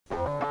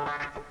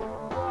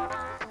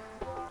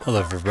Hello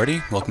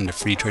everybody, welcome to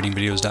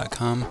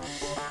freetradingvideos.com.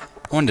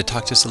 I wanted to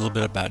talk just a little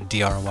bit about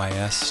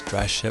DRYS,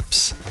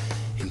 DRYS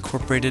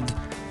Incorporated.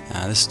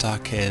 This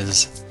stock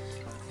has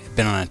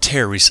been on a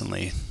tear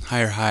recently,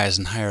 higher highs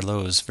and higher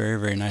lows,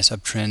 very nice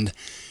uptrend,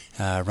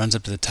 runs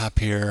up to the top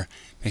here,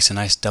 makes a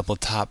nice double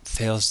top,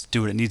 fails to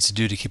do what it needs to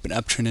do to keep an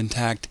uptrend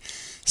intact,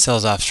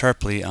 sells off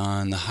sharply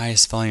on the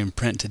highest volume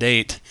print to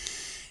date,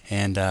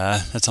 and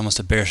that's almost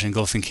a bearish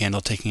engulfing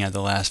candle taking out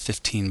the last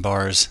 15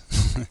 bars.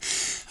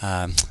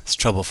 It's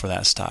trouble for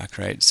that stock,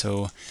 right?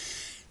 So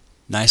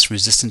nice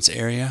resistance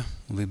area.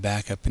 We'll be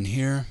back up in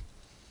here.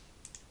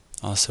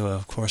 Also,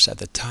 of course, at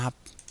the top,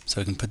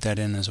 so we can put that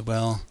in as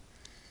well.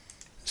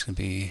 There's going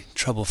to be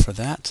trouble for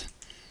that.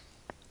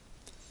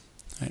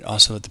 Right,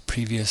 also at the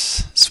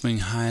previous swing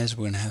highs,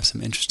 we're going to have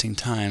some interesting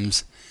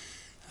times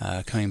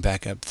coming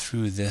back up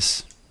through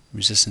this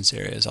resistance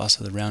area. Is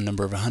also the round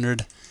number of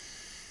 100.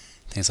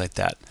 Things like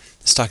that.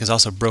 The stock has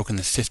also broken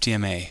the 50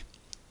 MA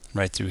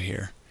right through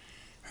here.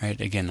 Right,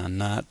 again, on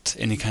not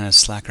any kind of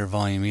slacker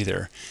volume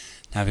either.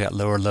 Now we've got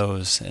lower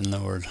lows and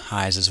lower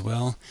highs as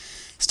well.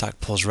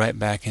 Stock pulls right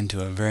back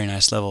into a very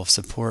nice level of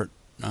support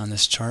on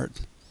this chart,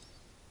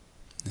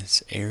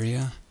 this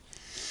area.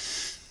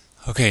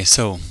 Okay,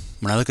 so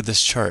when I look at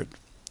this chart,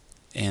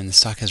 and the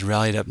stock has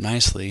rallied up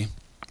nicely,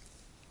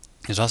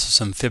 there's also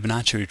some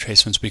Fibonacci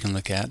retracements we can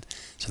look at.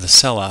 So the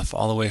sell-off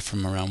all the way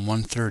from around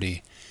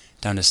 130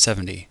 down to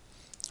 70.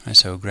 All right,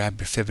 so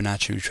grab your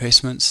Fibonacci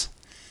retracements,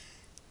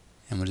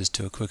 and we'll just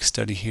do a quick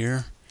study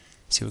here,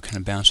 see what kind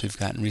of bounce we've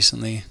gotten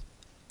recently.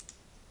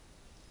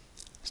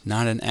 It's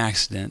not an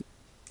accident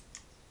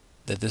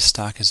that this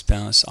stock has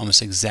bounced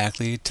almost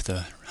exactly to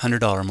the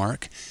 $100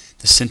 mark,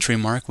 the century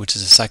mark, which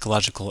is a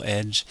psychological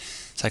edge,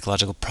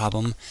 psychological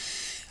problem,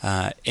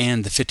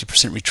 and the 50%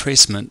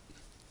 retracement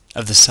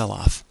of the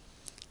sell-off.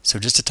 So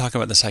just to talk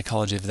about the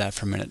psychology of that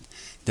for a minute,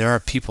 there are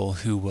people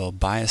who will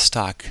buy a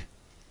stock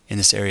in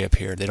this area up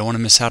here. They don't want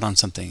to miss out on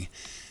something,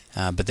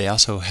 but they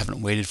also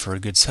haven't waited for a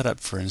good setup,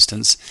 for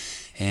instance,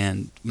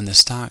 and when the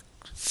stock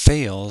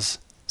fails,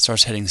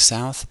 starts heading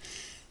south,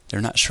 they're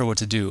not sure what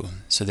to do.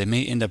 So they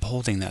may end up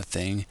holding that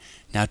thing,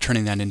 now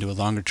turning that into a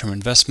longer term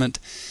investment,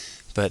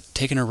 but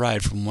taking a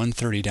ride from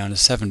 130 down to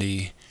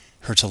 70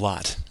 hurts a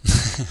lot.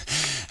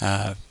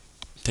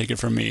 Take it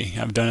from me.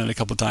 I've done it a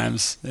couple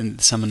times,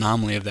 and some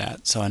anomaly of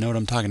that, so I know what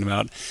I'm talking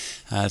about.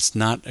 It's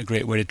not a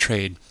great way to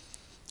trade.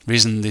 The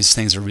reason these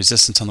things are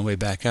resistance on the way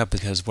back up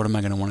is because what am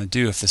I going to want to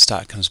do if the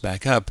stock comes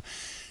back up?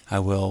 I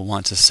will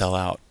want to sell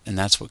out, and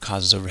that's what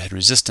causes overhead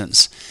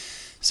resistance.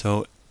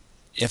 So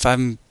if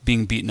I'm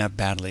being beaten up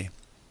badly,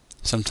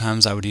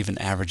 sometimes I would even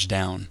average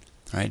down,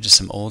 right? Just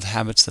some old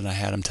habits that I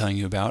had I'm telling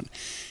you about.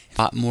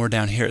 A lot more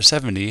down here at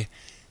 70,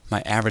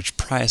 my average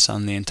price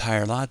on the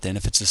entire lot then,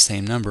 if it's the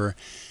same number,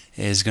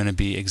 is going to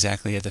be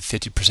exactly at the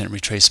 50%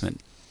 retracement.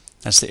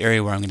 That's the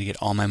area where I'm going to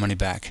get all my money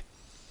back.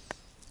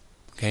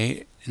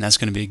 Okay, and that's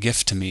going to be a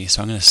gift to me,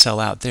 so I'm going to sell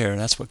out there.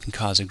 That's what can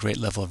cause a great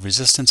level of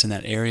resistance in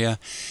that area.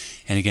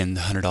 And again,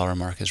 the $100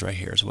 mark is right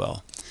here as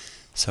well.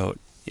 So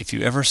if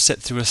you ever sit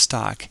through a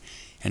stock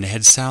and it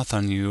heads south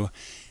on you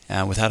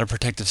without a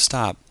protective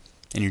stop,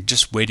 and you're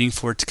just waiting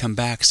for it to come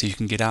back so you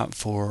can get out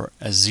for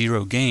a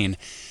zero gain,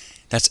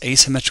 that's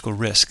asymmetrical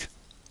risk.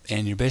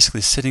 And you're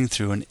basically sitting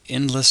through an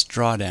endless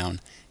drawdown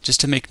just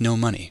to make no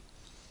money.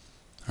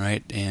 All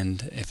right,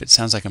 and if it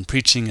sounds like I'm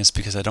preaching, it's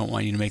because I don't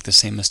want you to make the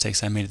same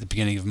mistakes I made at the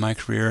beginning of my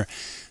career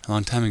a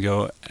long time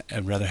ago.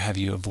 I'd rather have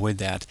you avoid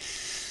that.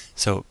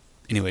 So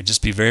anyway,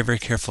 just be very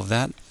careful of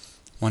that.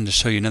 Wanted to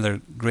show you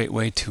another great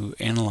way to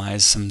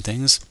analyze some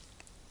things.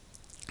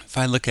 If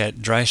I look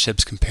at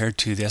DRYS compared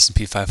to the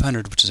S&P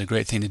 500, which is a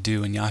great thing to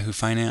do in Yahoo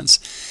Finance,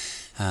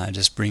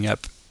 just bring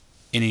up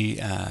any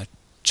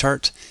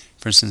chart,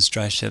 for instance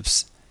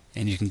DRYS,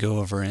 and you can go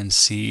over and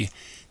see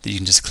that you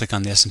can just click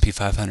on the S&P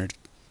 500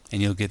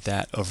 and you'll get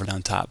that over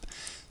on top.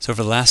 So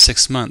over the last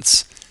 6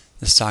 months,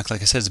 the stock,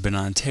 like I said, has been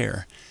on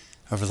tear.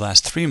 Over the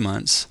last 3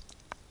 months,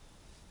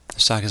 the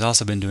stock has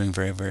also been doing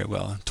very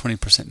well,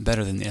 20%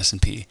 better than the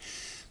S&P.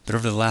 But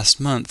over the last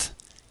month,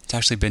 it's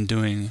actually been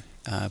doing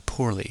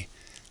poorly.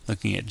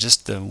 Looking at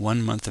just the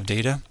 1 month of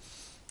data,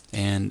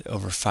 and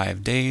over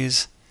 5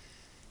 days,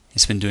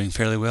 it's been doing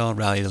fairly well,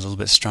 rallied a little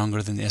bit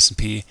stronger than the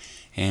S&P,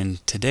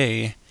 and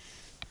today,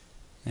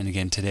 and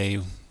again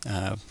today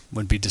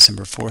would be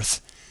December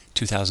 4th,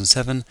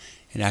 2007,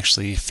 it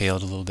actually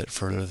failed a little bit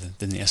further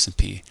than the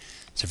S&P.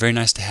 So very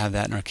nice to have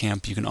that in our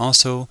camp. You can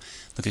also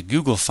look at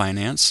Google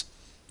Finance,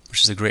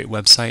 which is a great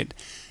website,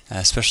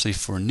 especially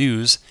for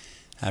news.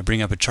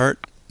 Bring up a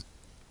chart.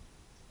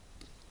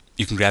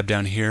 You can grab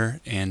down here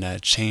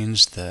and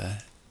change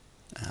the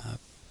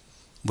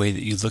way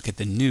that you look at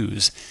the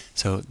news.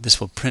 So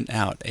this will print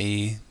out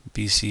A,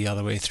 B, C all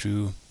the way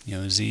through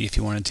Z if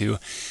you wanted to,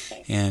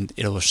 and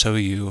it will show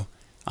you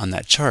on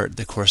that chart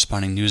the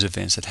corresponding news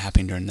events that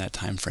happened during that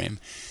time frame.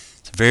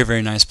 It's a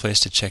very nice place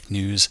to check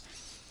news,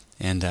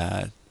 and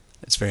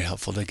it's very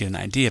helpful to get an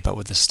idea about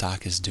what the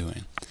stock is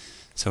doing.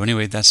 So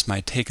anyway, that's my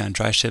take on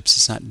DRYS.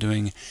 It's not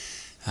doing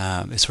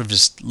it's sort of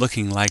just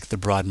looking like the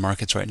broad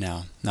markets right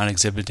now, not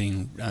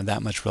exhibiting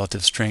that much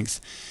relative strength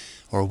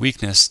or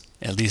weakness,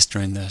 at least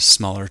during the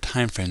smaller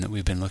time frame that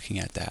we've been looking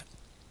at that.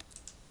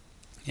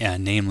 Yeah,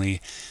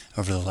 namely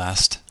over the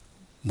last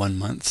 1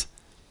 month,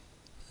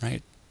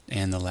 right,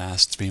 and the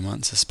last 3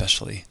 months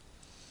especially.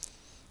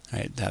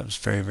 Right, that was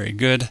very, very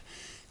good,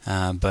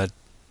 but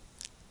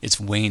it's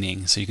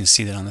waning. So you can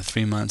see that on the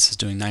 3 months it's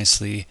doing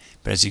nicely,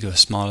 but as you go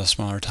smaller to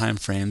smaller time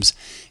frames,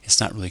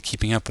 it's not really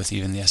keeping up with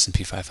even the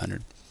S&P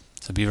 500.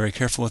 So be very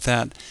careful with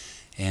that,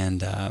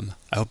 and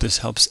I hope this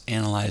helps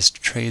analyze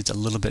trades a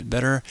little bit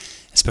better,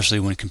 especially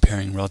when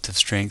comparing relative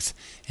strength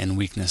and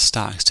weakness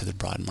stocks to the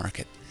broad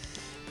market.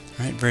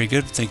 All right, very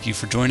good. Thank you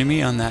for joining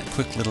me on that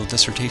quick little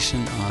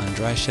dissertation on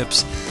dry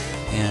ships,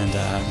 and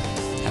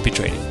happy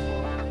trading.